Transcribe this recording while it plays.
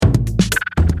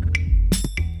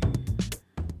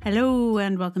Hello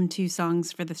and welcome to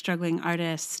Songs for the Struggling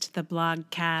Artist, the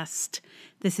blogcast.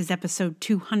 This is episode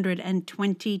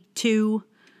 222.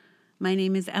 My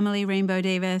name is Emily Rainbow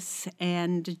Davis,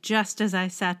 and just as I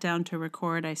sat down to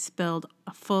record, I spilled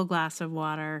a full glass of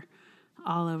water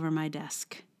all over my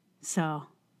desk. So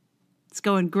it's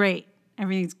going great.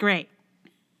 Everything's great.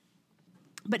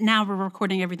 But now we're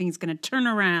recording, everything's going to turn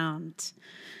around.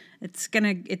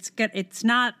 It's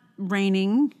not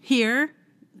raining here.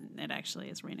 It actually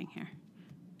is raining here.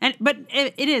 But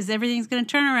it is. Everything's going to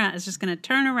turn around. It's just going to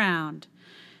turn around.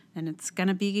 And it's going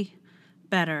to be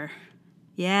better.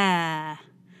 Yeah.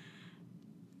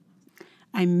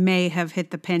 I may have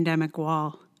hit the pandemic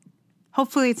wall.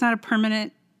 Hopefully it's not a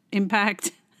permanent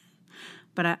impact.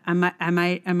 But I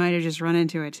might have just run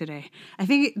into it today. I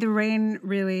think the rain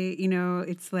really,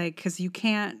 it's like, because you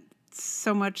can't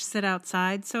so much sit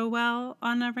outside so well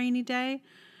on a rainy day.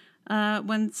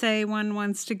 When, say, one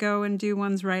wants to go and do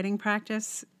one's writing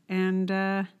practice, and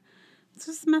it's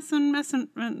just messing.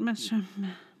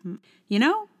 You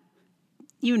know.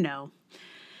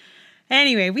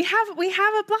 Anyway, we have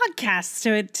a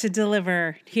blogcast to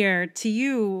deliver here to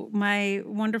you, my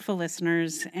wonderful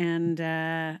listeners, and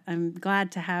I'm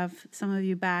glad to have some of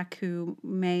you back who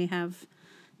may have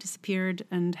disappeared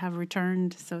and have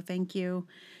returned. So thank you.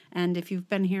 And if you've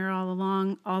been here all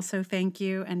along, also thank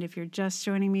you. And if you're just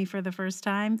joining me for the first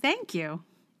time, thank you.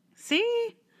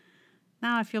 See?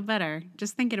 Now I feel better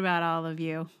just thinking about all of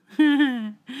you.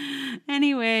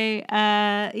 Anyway,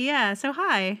 so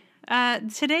hi.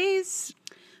 Today's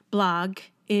blog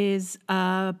is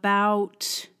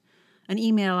about an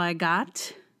email I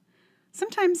got.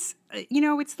 Sometimes,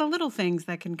 it's the little things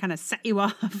that can kind of set you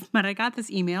off. But I got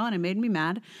this email and it made me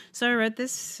mad. So I wrote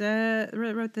this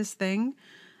thing.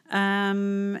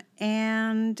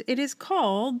 And it is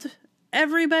called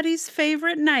Everybody's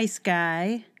Favorite Nice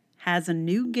Guy Has a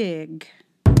New Gig.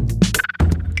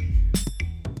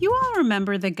 You all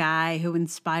remember the guy who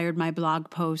inspired my blog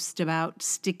post about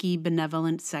sticky,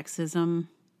 benevolent sexism?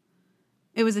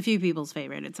 It was a few people's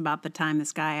favorite. It's about the time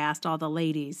this guy asked all the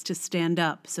ladies to stand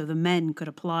up so the men could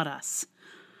applaud us.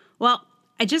 Well,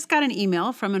 I just got an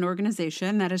email from an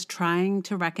organization that is trying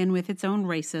to reckon with its own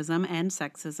racism and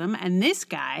sexism, and this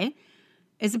guy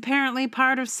is apparently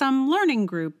part of some learning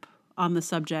group on the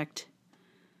subject.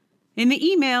 In the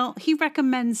email, he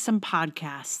recommends some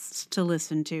podcasts to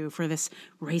listen to for this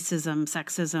racism,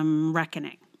 sexism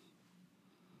reckoning.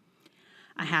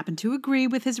 I happen to agree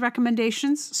with his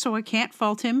recommendations, so I can't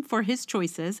fault him for his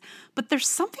choices, but there's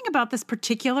something about this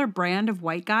particular brand of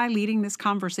white guy leading this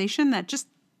conversation that just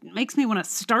makes me want to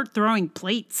start throwing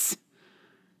plates.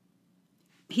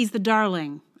 He's the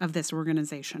darling of this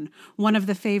organization, one of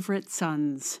the favorite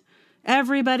sons,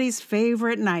 everybody's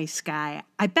favorite nice guy.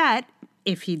 I bet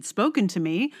if he'd spoken to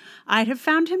me, I'd have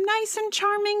found him nice and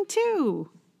charming too.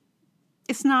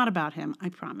 It's not about him, I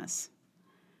promise.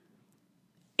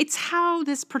 It's how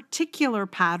this particular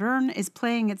pattern is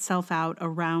playing itself out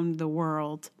around the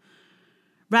world.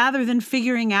 Rather than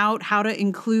figuring out how to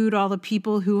include all the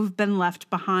people who have been left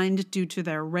behind due to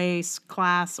their race,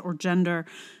 class, or gender,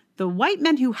 the white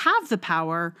men who have the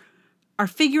power are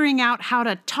figuring out how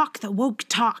to talk the woke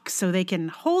talk so they can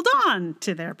hold on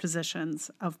to their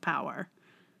positions of power.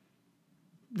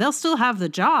 They'll still have the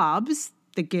jobs,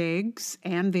 the gigs,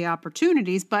 and the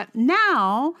opportunities, but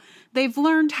now they've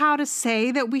learned how to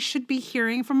say that we should be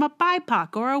hearing from a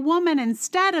BIPOC or a woman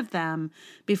instead of them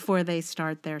before they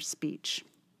start their speech.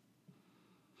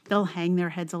 They'll hang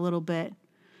their heads a little bit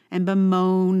and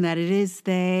bemoan that it is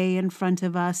they in front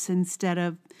of us instead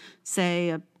of, say,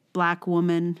 a black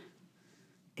woman.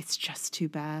 It's just too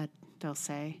bad, they'll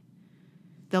say.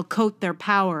 They'll coat their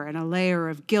power in a layer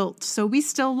of guilt so we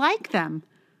still like them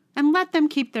and let them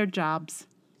keep their jobs.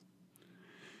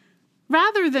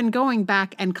 Rather than going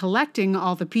back and collecting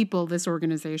all the people this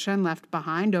organization left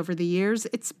behind over the years,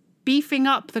 it's beefing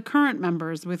up the current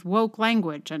members with woke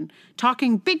language and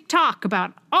talking big talk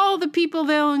about all the people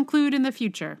they'll include in the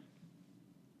future.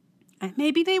 And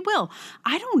maybe they will.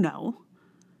 I don't know.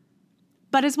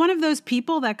 But as one of those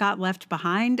people that got left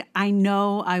behind, I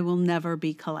know I will never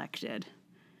be collected.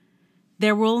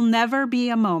 There will never be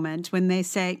a moment when they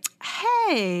say,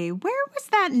 hey, where was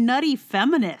that nutty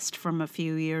feminist from a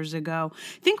few years ago?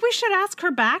 Think we should ask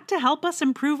her back to help us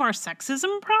improve our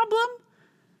sexism problem?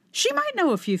 She might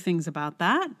know a few things about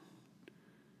that.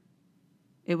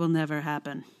 It will never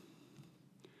happen.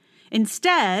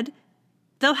 Instead,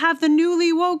 they'll have the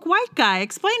newly woke white guy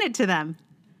explain it to them.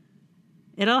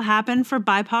 It'll happen for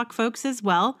BIPOC folks as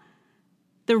well.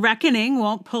 The reckoning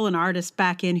won't pull an artist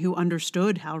back in who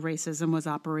understood how racism was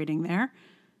operating there.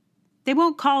 They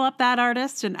won't call up that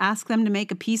artist and ask them to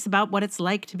make a piece about what it's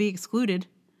like to be excluded.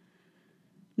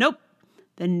 Nope.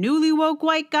 The newly woke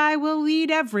white guy will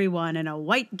lead everyone in a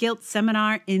white guilt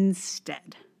seminar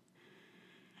instead.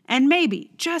 And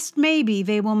maybe, just maybe,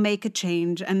 they will make a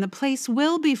change and the place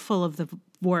will be full of the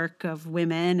work of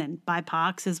women and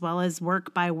BIPOCs as well as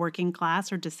work by working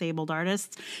class or disabled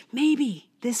artists. Maybe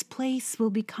this place will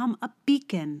become a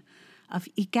beacon of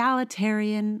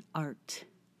egalitarian art.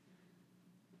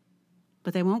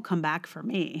 But they won't come back for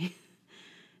me.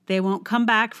 They won't come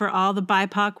back for all the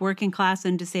BIPOC, working class,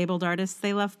 and disabled artists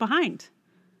they left behind.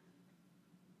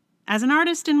 As an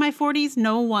artist in my 40s,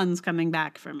 no one's coming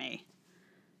back for me.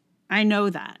 I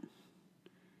know that.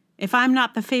 If I'm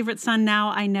not the favorite son now,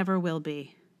 I never will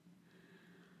be.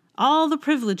 All the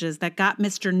privileges that got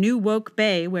Mr. New Woke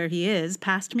Bay where he is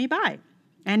passed me by,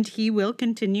 and he will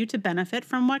continue to benefit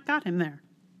from what got him there.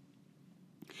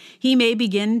 He may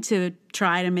begin to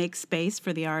try to make space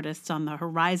for the artists on the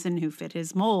horizon who fit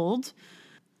his mold,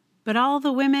 but all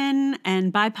the women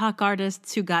and BIPOC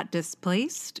artists who got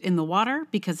displaced in the water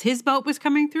because his boat was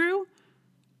coming through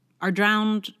are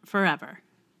drowned forever.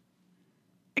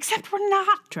 Except we're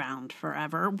not drowned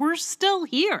forever. We're still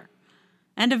here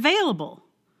and available.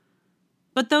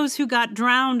 But those who got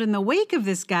drowned in the wake of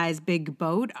this guy's big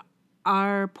boat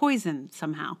are poisoned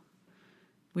somehow.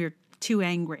 We're too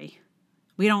angry.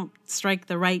 We don't strike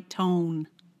the right tone.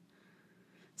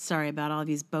 Sorry about all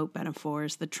these boat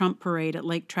metaphors. The Trump parade at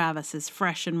Lake Travis is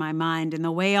fresh in my mind, and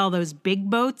the way all those big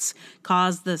boats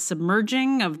caused the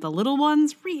submerging of the little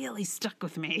ones really stuck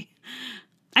with me.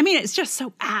 I mean, it's just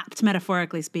so apt,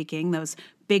 metaphorically speaking, those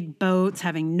big boats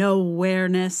having no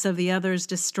awareness of the other's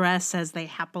distress as they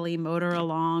happily motor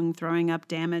along, throwing up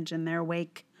damage in their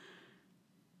wake.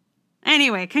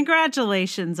 Anyway,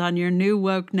 congratulations on your new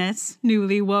wokeness,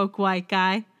 newly woke white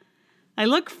guy. I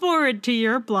look forward to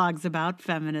your blogs about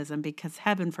feminism because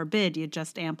heaven forbid you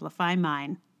just amplify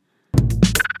mine.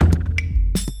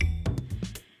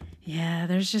 Yeah,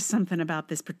 there's just something about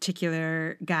this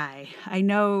particular guy. I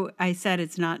know I said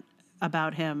it's not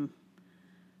about him,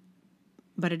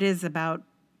 but it is about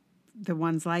the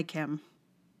ones like him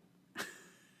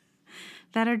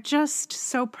that are just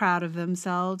so proud of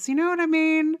themselves. You know what I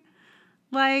mean?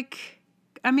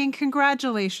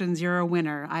 Congratulations, you're a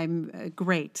winner. I'm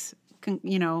great.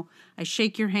 I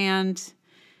shake your hand.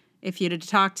 If you'd have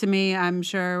talked to me, I'm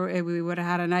sure we would have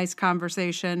had a nice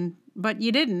conversation. But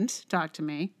you didn't talk to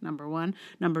me, number one.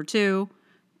 Number two,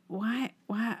 why?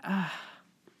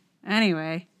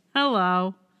 Anyway,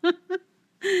 hello. The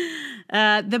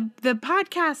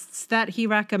podcasts that he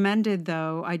recommended,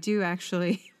 though, I do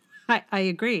actually, I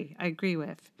agree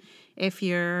with. If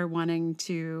you're wanting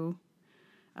to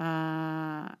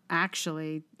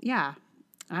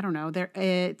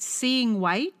it's Seeing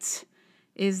White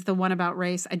is the one about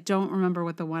race. I don't remember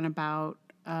what the one about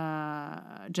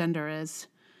gender is.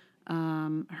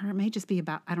 Or it may just be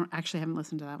about, haven't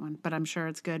listened to that one, but I'm sure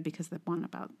it's good because the one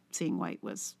about Seeing White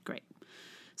was great.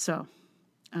 So,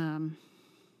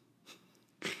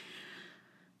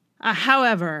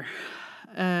 however,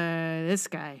 this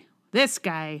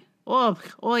guy, oh,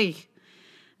 oi.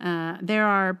 There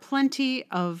are plenty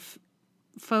of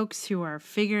folks who are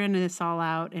figuring this all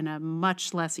out in a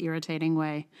much less irritating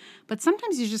way. But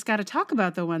sometimes you just got to talk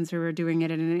about the ones who are doing it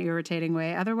in an irritating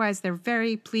way. Otherwise, they're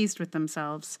very pleased with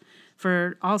themselves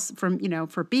for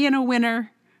being a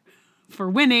winner, for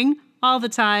winning all the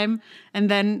time,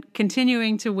 and then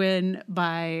continuing to win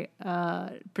by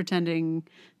pretending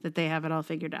that they have it all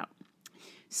figured out.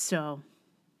 So,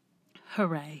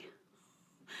 hooray.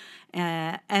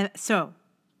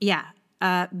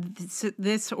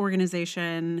 This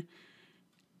organization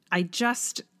I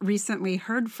just recently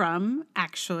heard from,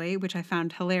 actually, which I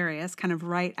found hilarious, kind of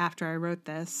right after I wrote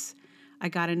this. I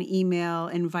got an email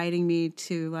inviting me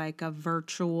to like a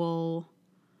virtual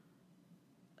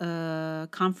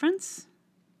conference.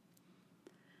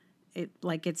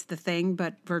 It's the thing,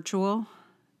 but virtual.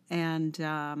 And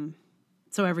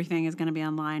so everything is going to be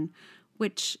online,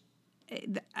 which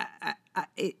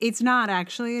it's not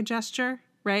actually a gesture,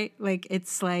 right?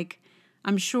 It's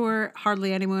I'm sure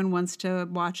hardly anyone wants to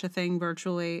watch a thing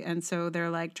virtually. And so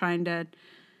they're trying to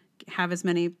have as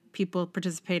many people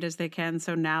participate as they can.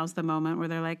 So now's the moment where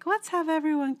they're let's have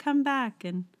everyone come back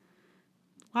and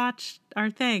watch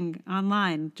our thing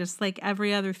online, just like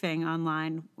every other thing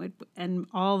online and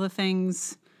all the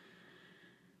things.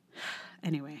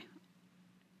 Anyway,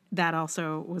 that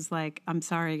also was I'm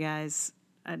sorry, guys.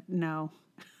 No.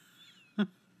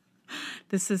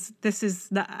 This is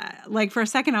not, for a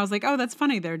second I was oh, that's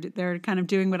funny. They're kind of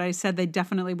doing what I said they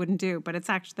definitely wouldn't do, but it's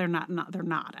actually they're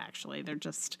not actually. They're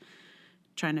just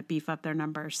trying to beef up their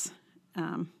numbers.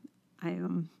 I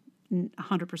am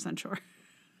 100% sure.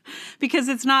 Because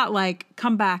it's not like,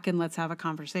 come back and let's have a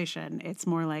conversation. It's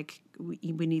more like we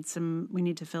need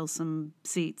to fill some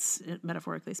seats,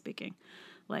 metaphorically speaking.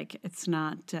 Like, it's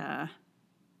not, yeah.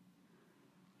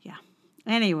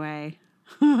 Anyway.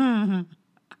 How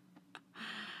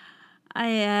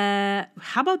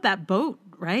about that boat,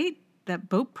 right? That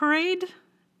boat parade?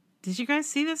 Did you guys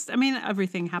see this? I mean,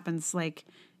 everything happens, like,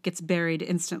 gets buried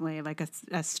instantly. Like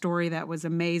a story that was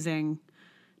amazing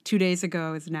 2 days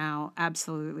ago is now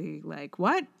absolutely like,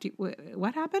 what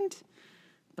happened?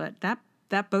 But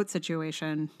that boat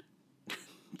situation,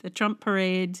 the Trump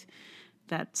parade,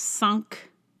 that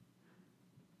sank,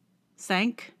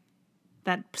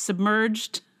 that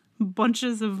submerged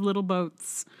bunches of little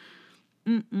boats.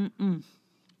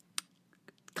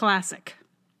 Classic.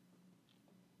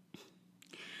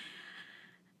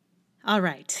 All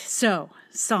right, so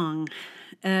song.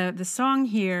 The song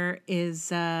here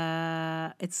is,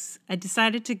 I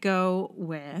decided to go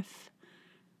with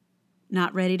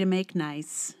Not Ready to Make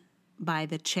Nice by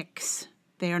the Chicks.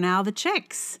 They are now the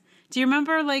Chicks. Do you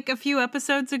remember, like, a few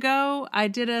episodes ago, I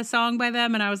did a song by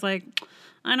them and I was like,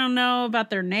 I don't know about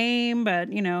their name,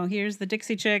 but, you know, here's the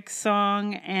Dixie Chicks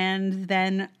song. And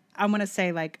then I'm going to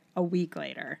say, like, a week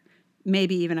later,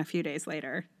 maybe even a few days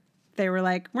later, they were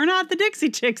like, we're not the Dixie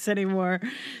Chicks anymore.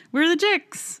 We're the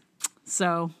Chicks.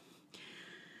 So,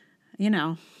 you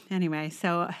know, anyway,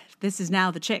 so this is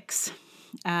now the Chicks.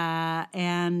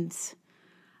 And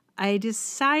I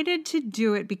decided to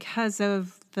do it because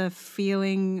of the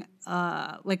feeling,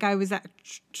 like I was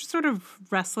sort of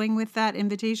wrestling with that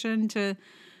invitation to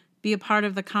be a part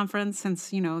of the conference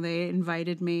since, you know, they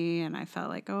invited me and I felt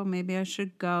like, oh, maybe I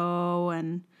should go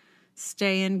and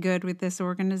stay in good with this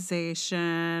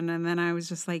organization. And then I was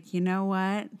just like, you know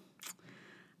what?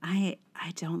 I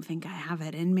don't think I have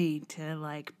it in me to,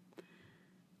 like,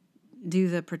 do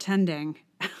the pretending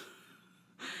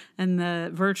and the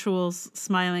virtual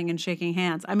smiling and shaking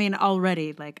hands. I mean,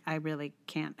 already, like, I really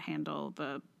can't handle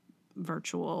the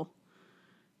virtual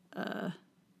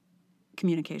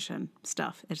communication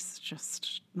stuff. It's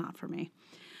just not for me.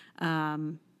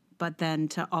 But then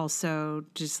to also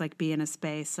just, like, be in a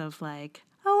space of, like,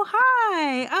 oh,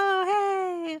 hi, oh,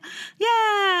 hey, yeah,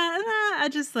 I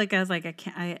was like, I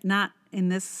can't, not in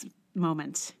this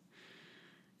moment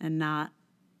and not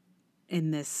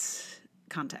in this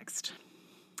context.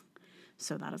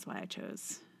 So that is why I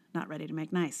chose Not Ready to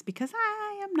Make Nice, because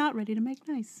I am not ready to make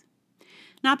nice.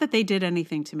 Not that they did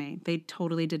anything to me. They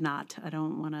totally did not. I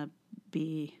don't want to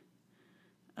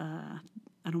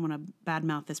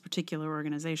badmouth this particular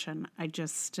organization. I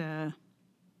just,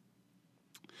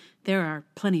 there are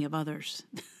plenty of others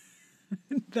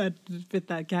that fit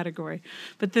that category.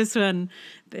 But this one,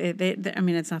 they I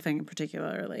mean, it's nothing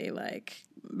particularly, like,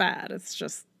 bad. It's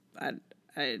just, I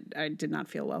did not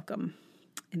feel welcome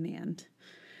in the end.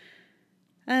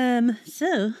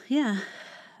 So yeah,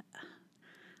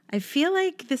 I feel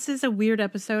like this is a weird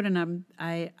episode, and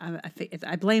I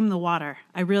blame the water.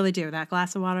 I really do. That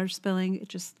glass of water spilling, it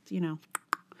just, you know.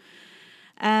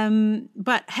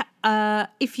 But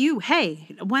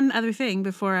one other thing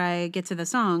before I get to the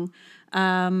song,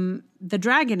 The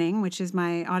Dragoning, which is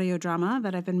my audio drama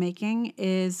that I've been making,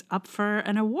 is up for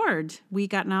an award. We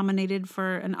got nominated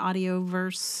for an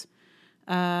Audioverse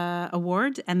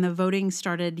award, and the voting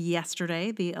started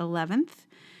yesterday, the 11th.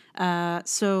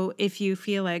 So if you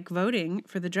feel like voting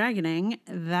for The Dragoning,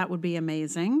 that would be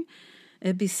amazing.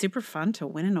 It'd be super fun to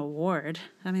win an award.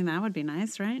 I mean, that would be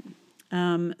nice, right?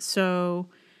 So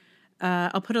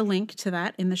I'll put a link to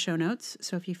that in the show notes.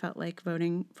 So if you felt like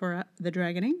voting for The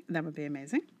Dragoning, that would be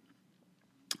amazing.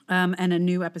 And a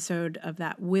new episode of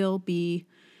that will be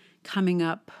coming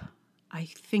up. I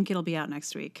think it'll be out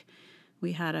next week.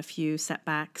 We had a few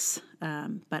setbacks,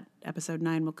 but episode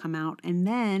 9 will come out. And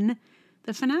then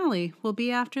the finale will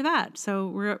be after that. So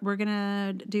we're going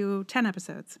to do 10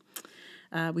 episodes.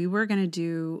 We were going to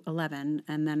do 11,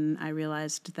 and then I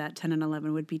realized that 10 and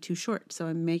 11 would be too short. So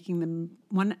I'm making them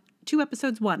 2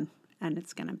 episodes, 1, and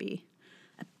it's going to be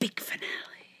a big finale.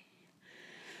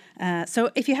 So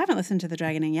if you haven't listened to The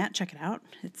Dragoning yet, check it out.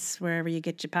 It's wherever you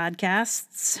get your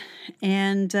podcasts.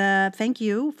 And thank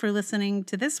you for listening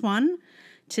to this one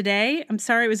today. I'm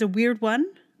sorry it was a weird one.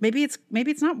 Maybe it's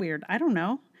not weird. I don't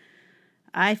know.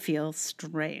 I feel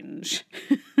strange.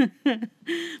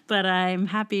 But I'm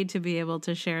happy to be able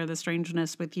to share the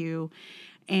strangeness with you.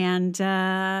 And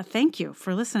thank you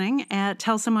for listening.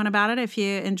 Tell someone about it if you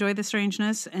enjoy the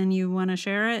strangeness and you want to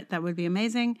share it. That would be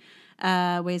amazing.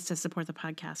 Ways to support the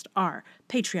podcast are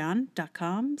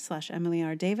patreon.com/Emily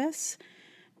R. Davis.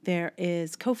 There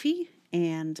is Ko-fi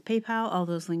and PayPal. All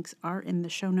those links are in the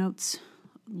show notes.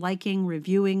 Liking,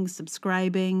 reviewing,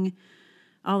 subscribing,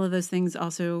 all of those things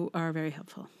also are very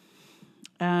helpful.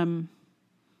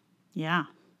 Yeah.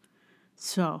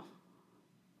 So,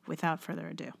 without further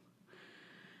ado,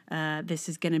 this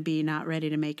is going to be Not Ready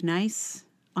to Make Nice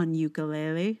on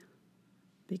ukulele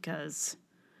because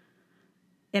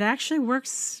it actually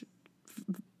works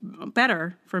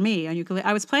better for me on ukulele.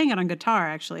 I was playing it on guitar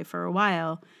actually for a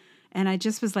while, and I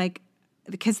just was like,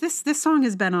 because this song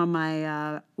has been on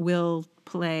my will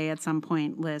play at some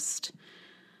point list.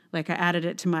 Like I added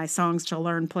it to my songs to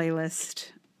learn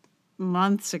playlist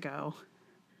months ago,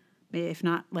 if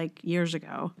not like years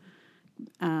ago,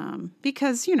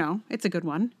 because, it's a good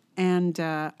one. And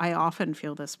I often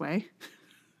feel this way.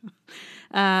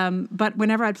 But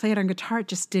whenever I'd play it on guitar, it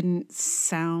just didn't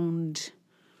sound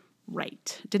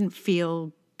right. It didn't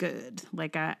feel good.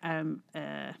 Like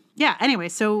anyway,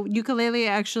 so ukulele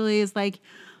actually is like,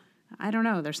 I don't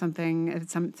know, there's something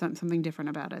different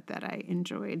about it that I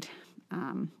enjoyed,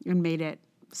 and made it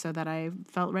so that I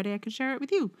felt ready I could share it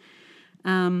with you.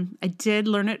 I did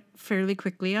learn it fairly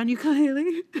quickly on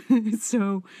ukulele.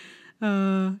 So,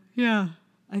 yeah,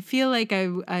 I feel like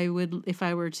I would, if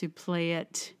I were to play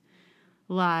it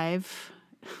live,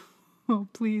 oh,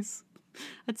 please,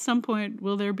 at some point,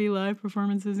 will there be live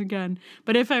performances again?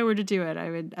 But if I were to do it,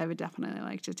 I would definitely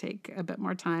like to take a bit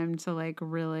more time to like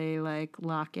really like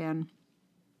lock in.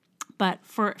 But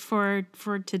for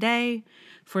today,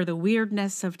 for the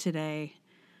weirdness of today,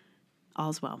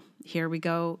 all's well. Here we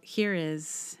go. Here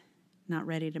is Not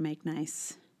Ready to Make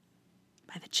Nice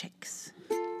by the Chicks.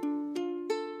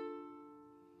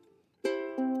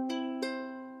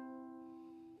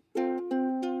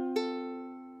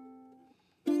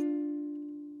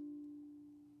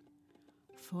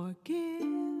 Forgive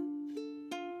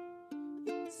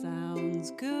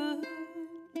sounds good.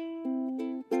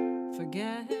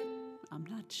 Forget, I'm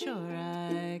not sure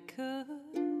I could.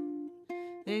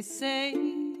 They say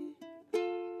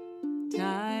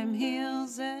time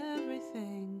heals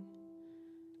everything,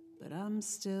 but I'm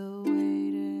still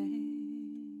waiting.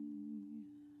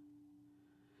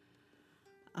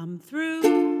 I'm through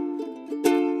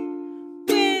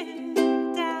with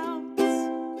doubts.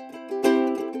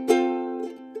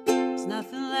 There's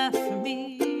nothing left for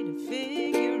me to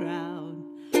figure out.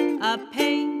 I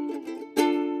paid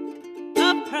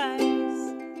a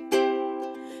price,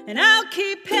 and I'll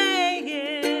keep paying.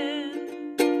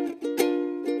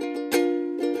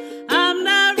 I'm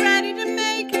not ready to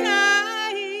make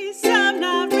nice. I'm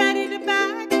not ready to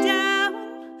back down.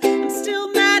 I'm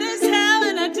still mad as hell,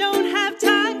 and I don't have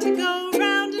time to go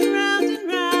round and round and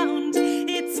round.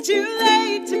 It's too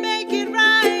late to make it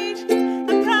right.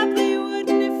 I probably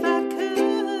wouldn't if I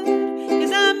could,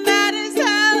 'cause I'm mad as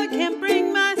hell. I can't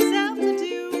bring myself to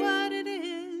do what it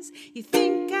is you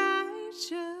think I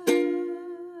should.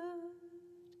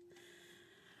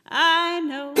 I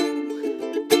know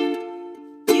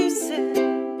you said,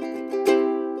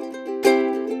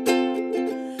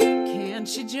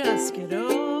 can't you just get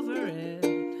over it?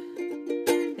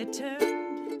 It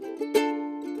turned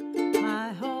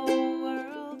my whole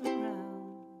world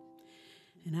around,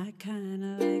 and I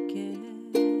kinda like it.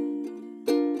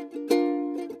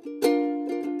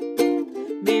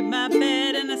 Made my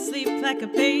bed and I sleep like a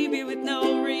baby with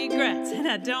no regrets, and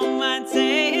I don't mind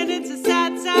saying it's a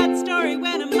sad, sad story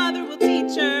when a mother will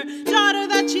teach her daughter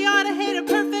that she ought to hate a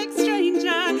perfect stranger.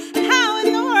 And how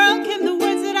in the world can the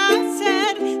words that I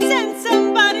said send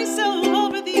somebody so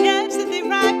over the edge that they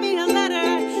write me a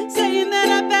letter saying that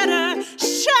I better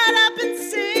shut up and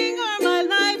sing or my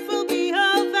life will be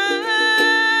over.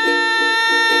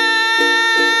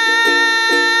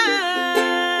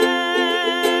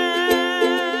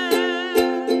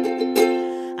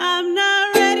 I'm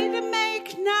not ready to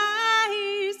make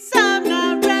nice. I'm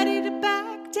not ready to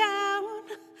back down.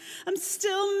 I'm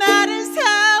still mad as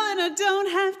hell, and I don't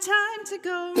have time to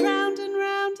go round and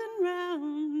round and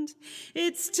round.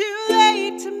 It's too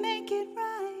late to make it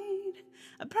right.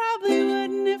 I probably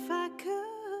wouldn't if I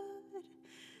could,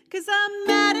 'cause I'm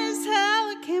mad as hell.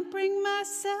 I can't bring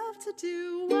myself to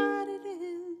do what it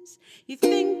is you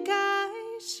think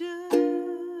I should.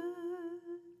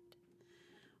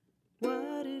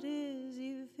 What it is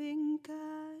you think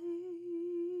I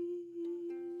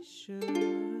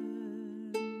should.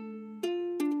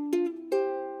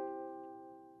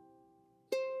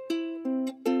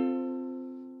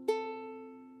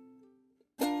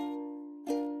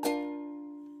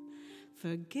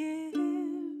 Forgive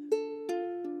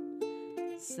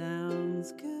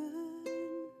sounds good.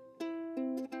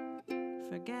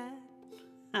 Forget,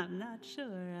 I'm not sure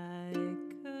I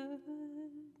could.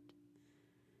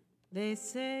 They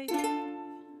say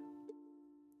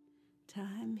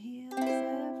time heals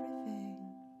everything,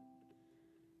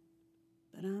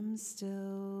 but I'm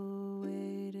still